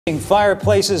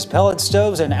Fireplaces, pellet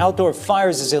stoves, and outdoor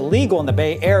fires is illegal in the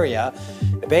Bay Area.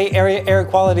 The Bay Area Air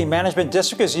Quality Management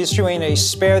District is issuing a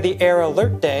Spare the Air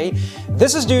Alert Day.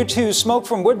 This is due to smoke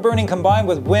from wood burning combined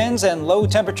with winds and low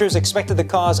temperatures expected to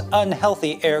cause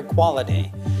unhealthy air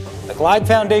quality. The Glide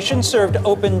Foundation served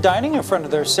open dining in front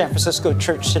of their San Francisco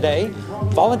church today.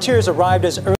 Volunteers arrived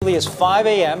as early as 5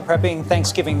 a.m. prepping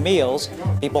Thanksgiving meals.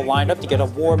 People lined up to get a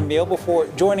warm meal before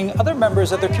joining other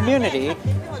members of their community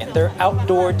in their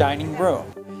outdoor dining room.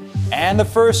 And the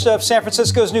first of San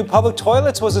Francisco's new public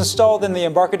toilets was installed in the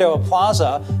Embarcadero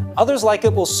Plaza. Others like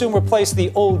it will soon replace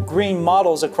the old green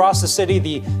models across the city.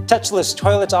 The touchless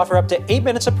toilets offer up to 8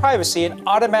 minutes of privacy and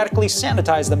automatically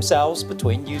sanitize themselves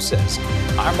between uses.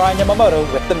 I'm Ryan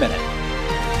Yamamoto with The Minute.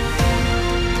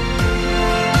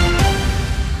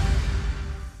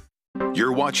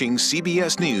 You're watching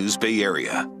CBS News Bay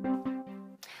Area.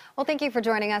 Well, thank you for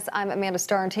joining us. I'm Amanda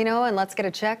Starantino, and let's get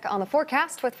a check on the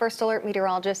forecast with First Alert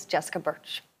meteorologist Jessica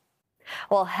Birch.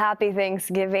 Well, happy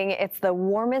Thanksgiving. It's the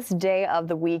warmest day of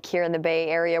the week here in the Bay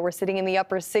Area. We're sitting in the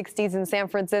upper 60s in San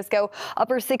Francisco,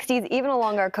 upper 60s even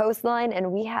along our coastline,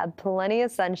 and we have plenty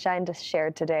of sunshine to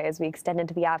share today as we extend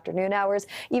into the afternoon hours.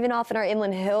 Even off in our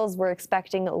inland hills, we're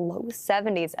expecting low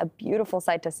 70s, a beautiful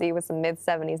sight to see with some mid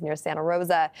 70s near Santa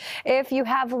Rosa. If you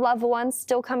have loved ones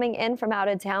still coming in from out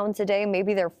of town today,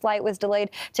 maybe their flight was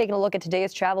delayed, taking a look at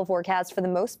today's travel forecast, for the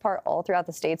most part, all throughout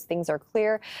the states, things are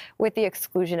clear with the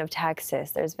exclusion of Texas.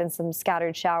 There's been some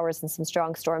scattered showers and some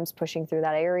strong storms pushing through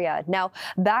that area. Now,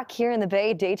 back here in the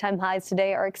Bay, daytime highs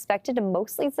today are expected to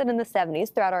mostly sit in the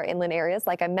 70s throughout our inland areas.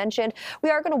 Like I mentioned,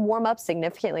 we are going to warm up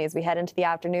significantly as we head into the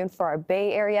afternoon for our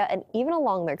Bay Area and even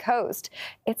along the coast.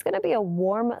 It's going to be a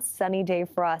warm, sunny day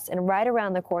for us. And right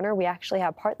around the corner, we actually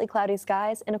have partly cloudy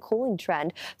skies and a cooling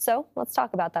trend. So let's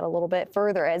talk about that a little bit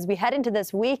further as we head into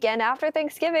this weekend after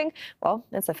Thanksgiving. Well,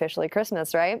 it's officially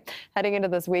Christmas, right? Heading into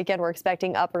this weekend, we're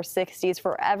expecting upper 60s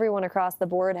for everyone across the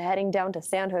board, heading down to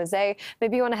San Jose.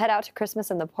 Maybe you want to head out to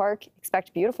Christmas in the park.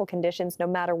 Expect beautiful conditions no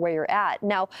matter where you're at.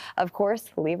 Now, of course,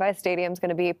 Levi Stadium is going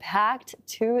to be packed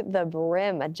to the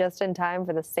brim just in time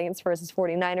for the Saints versus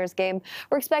 49ers game.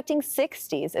 We're expecting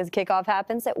 60s as kickoff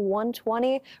happens at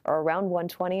 1:20 or around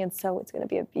 1:20. And so it's going to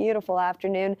be a beautiful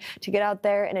afternoon to get out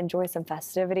there and enjoy some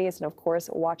festivities and, of course,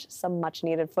 watch some much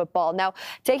needed football. Now,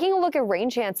 taking a look at rain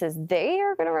chances, they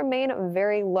are going to remain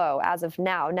very low as of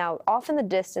now. Now, off in the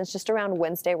distance, just around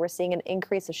Wednesday, we're seeing an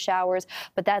increase of showers,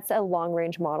 but that's a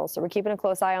long-range model, so we're keeping a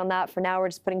close eye on that. For now, we're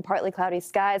just putting partly cloudy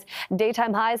skies.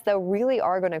 Daytime highs, though, really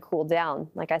are going to cool down.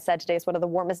 Like I said, today is one of the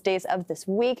warmest days of this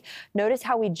week. Notice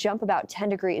how we jump about 10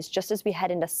 degrees just as we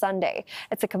head into Sunday.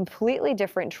 It's a completely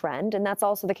different trend, and that's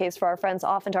also the case for our friends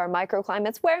off into our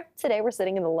microclimates, where today we're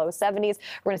sitting in the low 70s.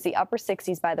 We're going to see upper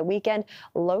 60s by the weekend,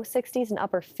 low 60s and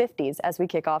upper 50s as we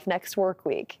kick off next work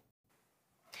week.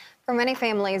 For many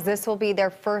families, this will be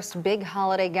their first big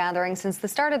holiday gathering since the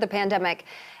start of the pandemic.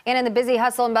 And in the busy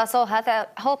hustle and bustle,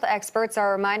 health experts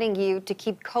are reminding you to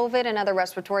keep COVID and other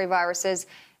respiratory viruses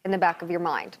in the back of your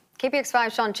mind. KPIX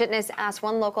 5's Sean Chitnis asked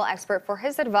one local expert for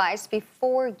his advice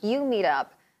before you meet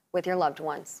up with your loved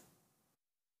ones.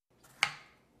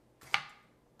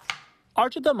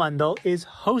 Archita Mandal is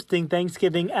hosting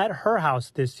Thanksgiving at her house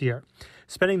this year.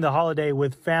 Spending the holiday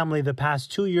with family the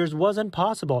past 2 years wasn't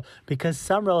possible because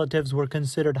some relatives were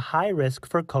considered high risk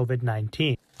for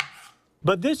COVID-19.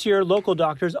 But this year, local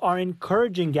doctors are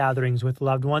encouraging gatherings with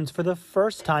loved ones for the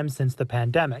first time since the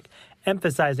pandemic,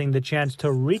 emphasizing the chance to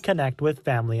reconnect with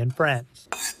family and friends.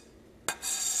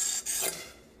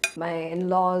 My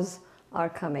in-laws are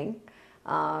coming,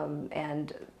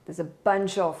 and there's a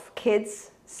bunch of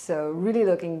kids. So really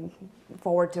looking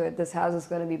forward to it. This house is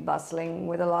going to be bustling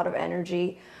with a lot of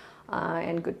energy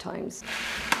and good times.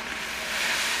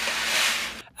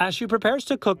 As she prepares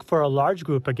to cook for a large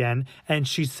group again and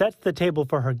she sets the table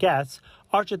for her guests,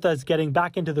 Archita is getting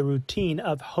back into the routine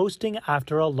of hosting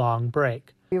after a long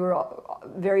break. We were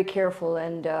very careful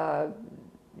and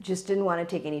just didn't want to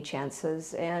take any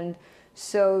chances. And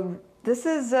so this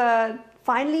is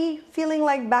finally feeling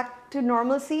like back to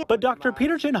normalcy. But Dr.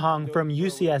 Peter Chin Hong from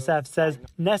UCSF says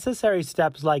necessary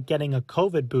steps like getting a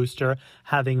COVID booster,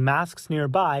 having masks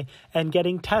nearby, and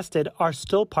getting tested are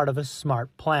still part of a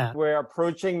smart plan. We're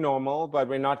approaching normal, but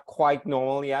we're not quite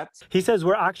normal yet. He says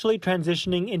we're actually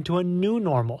transitioning into a new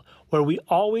normal, where we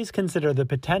always consider the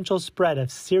potential spread of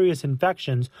serious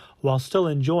infections while still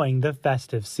enjoying the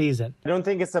festive season. I don't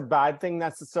think it's a bad thing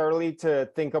necessarily to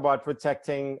think about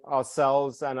protecting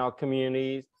ourselves and our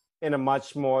communities in a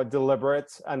much more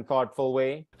deliberate and thoughtful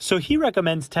way. So he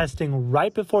recommends testing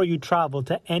right before you travel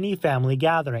to any family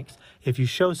gatherings. If you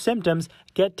show symptoms,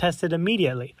 get tested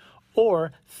immediately.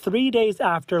 or 3 days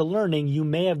after learning you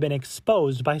may have been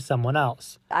exposed by someone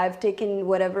else. I've taken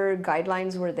whatever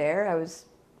guidelines were there. I was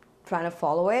trying to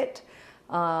follow it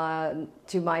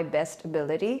to my best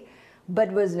ability,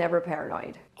 but was never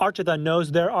paranoid. Archita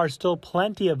knows there are still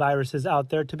plenty of viruses out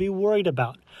there to be worried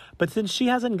about. But since she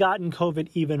hasn't gotten COVID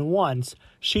even once,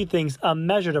 she thinks a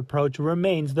measured approach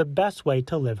remains the best way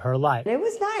to live her life. It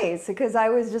was nice because I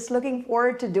was just looking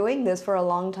forward to doing this for a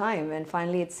long time, and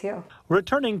finally it's here.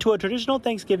 Returning to a traditional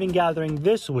Thanksgiving gathering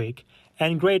this week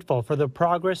and grateful for the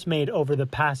progress made over the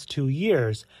past 2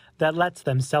 years that lets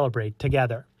them celebrate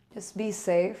together. Just be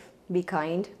safe, be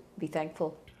kind, be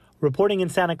thankful. Reporting in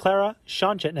Santa Clara,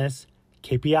 Sean Chitness,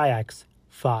 KPIX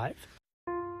 5.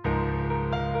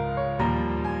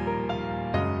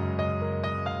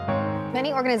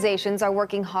 Many organizations are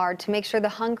working hard to make sure the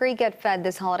hungry get fed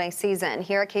this holiday season.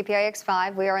 Here at KPIX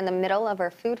 5, we are in the middle of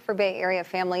our Food for Bay Area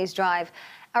Families drive.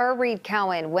 Our Reed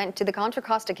Cowan went to the Contra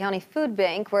Costa County Food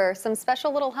Bank where some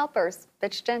special little helpers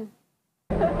pitched in.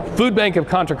 Food Bank of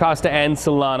Contra Costa and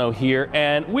Solano here,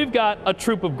 and we've got a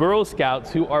troop of Girl Scouts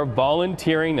who are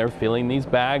volunteering. They're filling these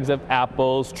bags of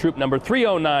apples. Troop number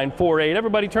 30948.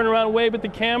 Everybody turn around and wave at the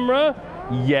camera.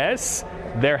 Yes,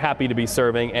 they're happy to be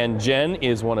serving, and Jen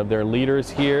is one of their leaders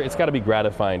here. It's got to be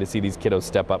gratifying to see these kiddos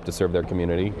step up to serve their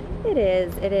community. It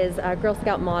is. It is. Our Girl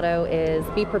Scout motto is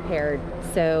be prepared.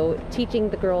 So teaching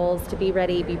the girls to be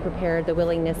ready, be prepared, the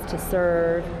willingness to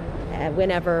serve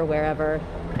whenever, wherever,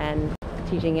 and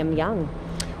teaching them young.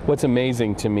 What's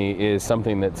amazing to me is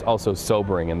something that's also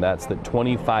sobering, and that's that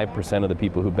 25% of the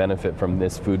people who benefit from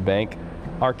this food bank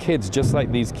are kids, just like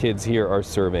these kids here are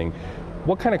serving.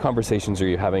 What kind of conversations are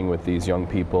you having with these young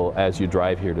people as you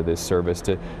drive here to this service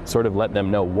to sort of let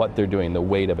them know what they're doing, the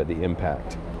weight of it, the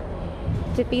impact?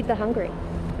 To feed the hungry.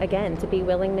 Again, to be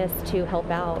willingness to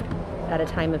help out at a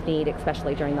time of need,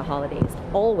 especially during the holidays.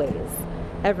 Always.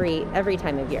 Every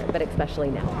time of year, but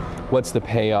especially now. What's the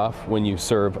payoff when you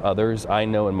serve others? I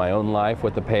know in my own life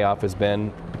what the payoff has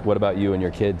been. What about you and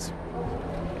your kids?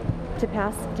 To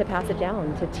pass it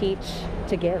down, to teach,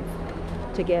 to give.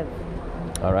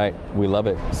 All right, we love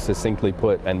it. Succinctly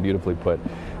put and beautifully put.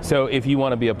 So if you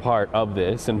want to be a part of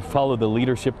this and follow the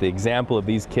leadership, the example of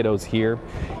these kiddos here,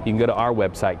 you can go to our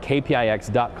website,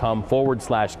 kpix.com/give.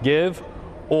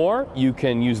 Or you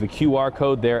can use the QR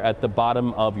code there at the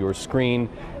bottom of your screen.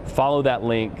 Follow that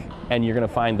link and you're going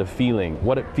to find the feeling,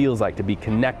 what it feels like to be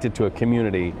connected to a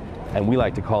community. And we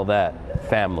like to call that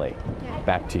family.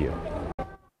 Back to you.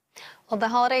 Well, the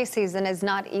holiday season is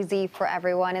not easy for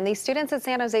everyone, and these students at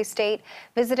San Jose State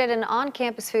visited an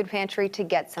on-campus food pantry to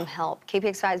get some help.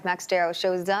 KPIX 5's Max Darrow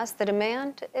shows us the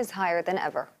demand is higher than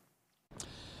ever.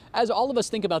 As all of us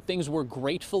think about things we're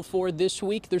grateful for this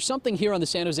week, there's something here on the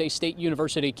San Jose State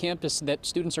University campus that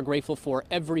students are grateful for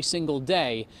every single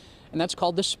day, and that's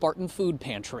called the Spartan Food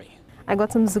Pantry. I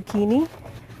got some zucchini,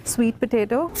 sweet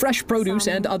potato. Fresh produce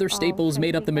and other staples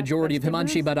made up the majority of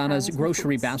Himanshi Badana's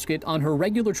grocery basket on her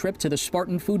regular trip to the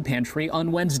Spartan Food Pantry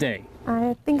on Wednesday.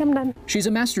 I think I'm done. She's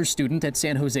a master's student at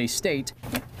San Jose State.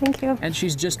 Thank you. And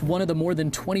she's just one of the more than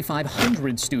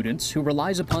 2,500 students who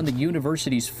relies upon the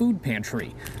university's food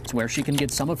pantry. It's where she can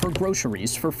get some of her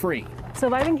groceries for free.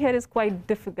 Surviving here is quite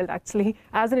difficult, actually,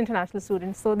 as an international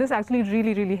student. So this actually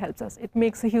really helps us. It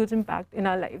makes a huge impact in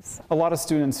our lives. A lot of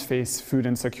students face food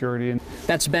insecurity.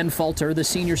 That's Ben Falter, the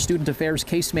Senior Student Affairs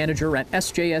Case Manager at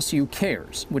SJSU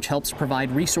Cares, which helps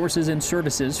provide resources and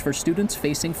services for students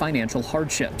facing financial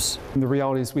hardships. And the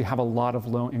reality is we have a lot of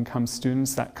low-income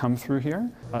students that come through here.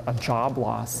 A job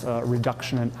loss, a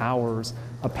reduction in hours,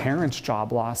 a parent's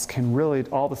job loss can really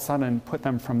all of a sudden put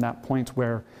them from that point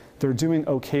where they're doing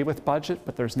okay with budget,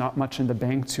 but there's not much in the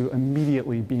bank to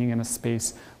immediately being in a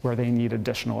space where they need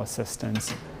additional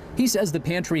assistance. He says the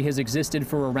pantry has existed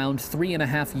for around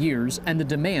 3.5 years and the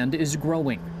demand is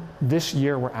growing. This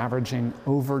year we're averaging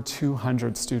over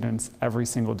 200 students every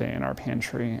single day in our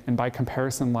pantry. And by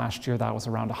comparison, last year that was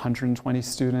around 120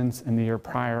 students, and the year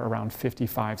prior around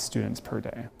 55 students per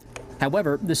day.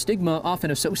 However, the stigma often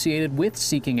associated with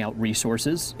seeking out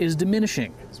resources is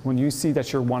diminishing. When you see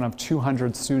that you're one of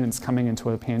 200 students coming into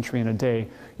a pantry in a day,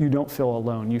 you don't feel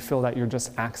alone. You feel that you're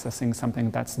just accessing something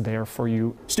that's there for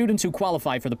you. Students who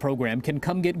qualify for the program can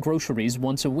come get groceries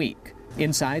once a week.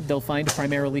 Inside, they'll find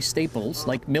primarily staples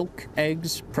like milk,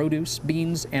 eggs, produce,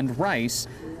 beans, and rice.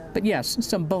 But yes,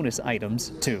 some bonus items,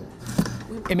 too.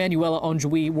 Emanuela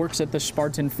Onjui works at the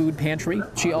Spartan Food Pantry.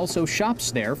 She also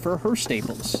shops there for her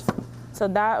staples. So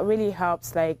that really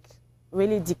helps,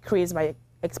 really decrease my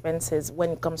expenses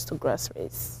when it comes to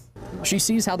groceries. She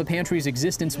sees how the pantry's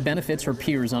existence benefits her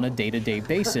peers on a day-to-day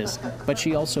basis, but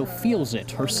she also feels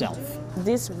it herself.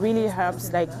 This really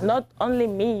helps, like, not only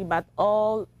me, but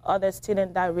all other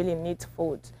students that really need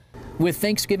food. With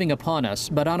Thanksgiving upon us,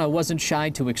 Barana wasn't shy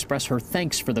to express her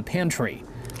thanks for the pantry,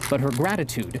 but her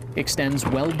gratitude extends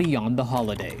well beyond the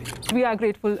holiday. We are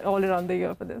grateful all around the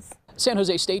year for this. San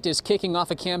Jose State is kicking off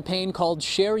a campaign called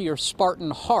Share Your Spartan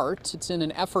Heart. It's in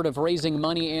an effort of raising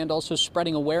money and also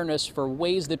spreading awareness for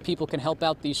ways that people can help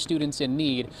out these students in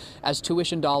need, as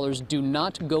tuition dollars do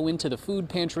not go into the food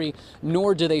pantry,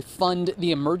 nor do they fund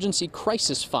the emergency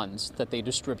crisis funds that they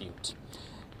distribute.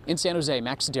 In San Jose,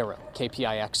 Max Darrow,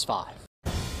 KPIX 5.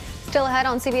 Still ahead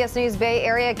on CBS News Bay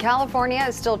Area, California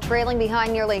is still trailing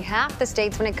behind nearly half the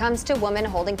states when it comes to women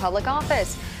holding public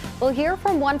office. We'll hear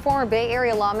from one former Bay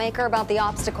Area lawmaker about the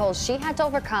obstacles she had to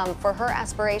overcome for her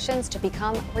aspirations to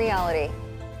become reality.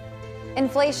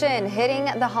 Inflation hitting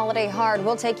the holiday hard.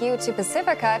 We'll take you to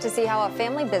Pacifica to see how a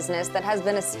family business that has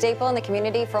been a staple in the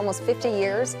community for almost 50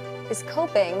 years is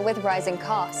coping with rising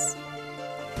costs.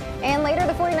 And later,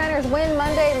 the 49ers win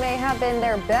Monday may have been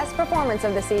their best performance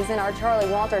of the season. Our Charlie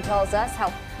Walter tells us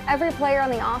how every player on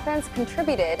the offense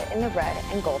contributed in the Red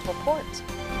and Gold Report.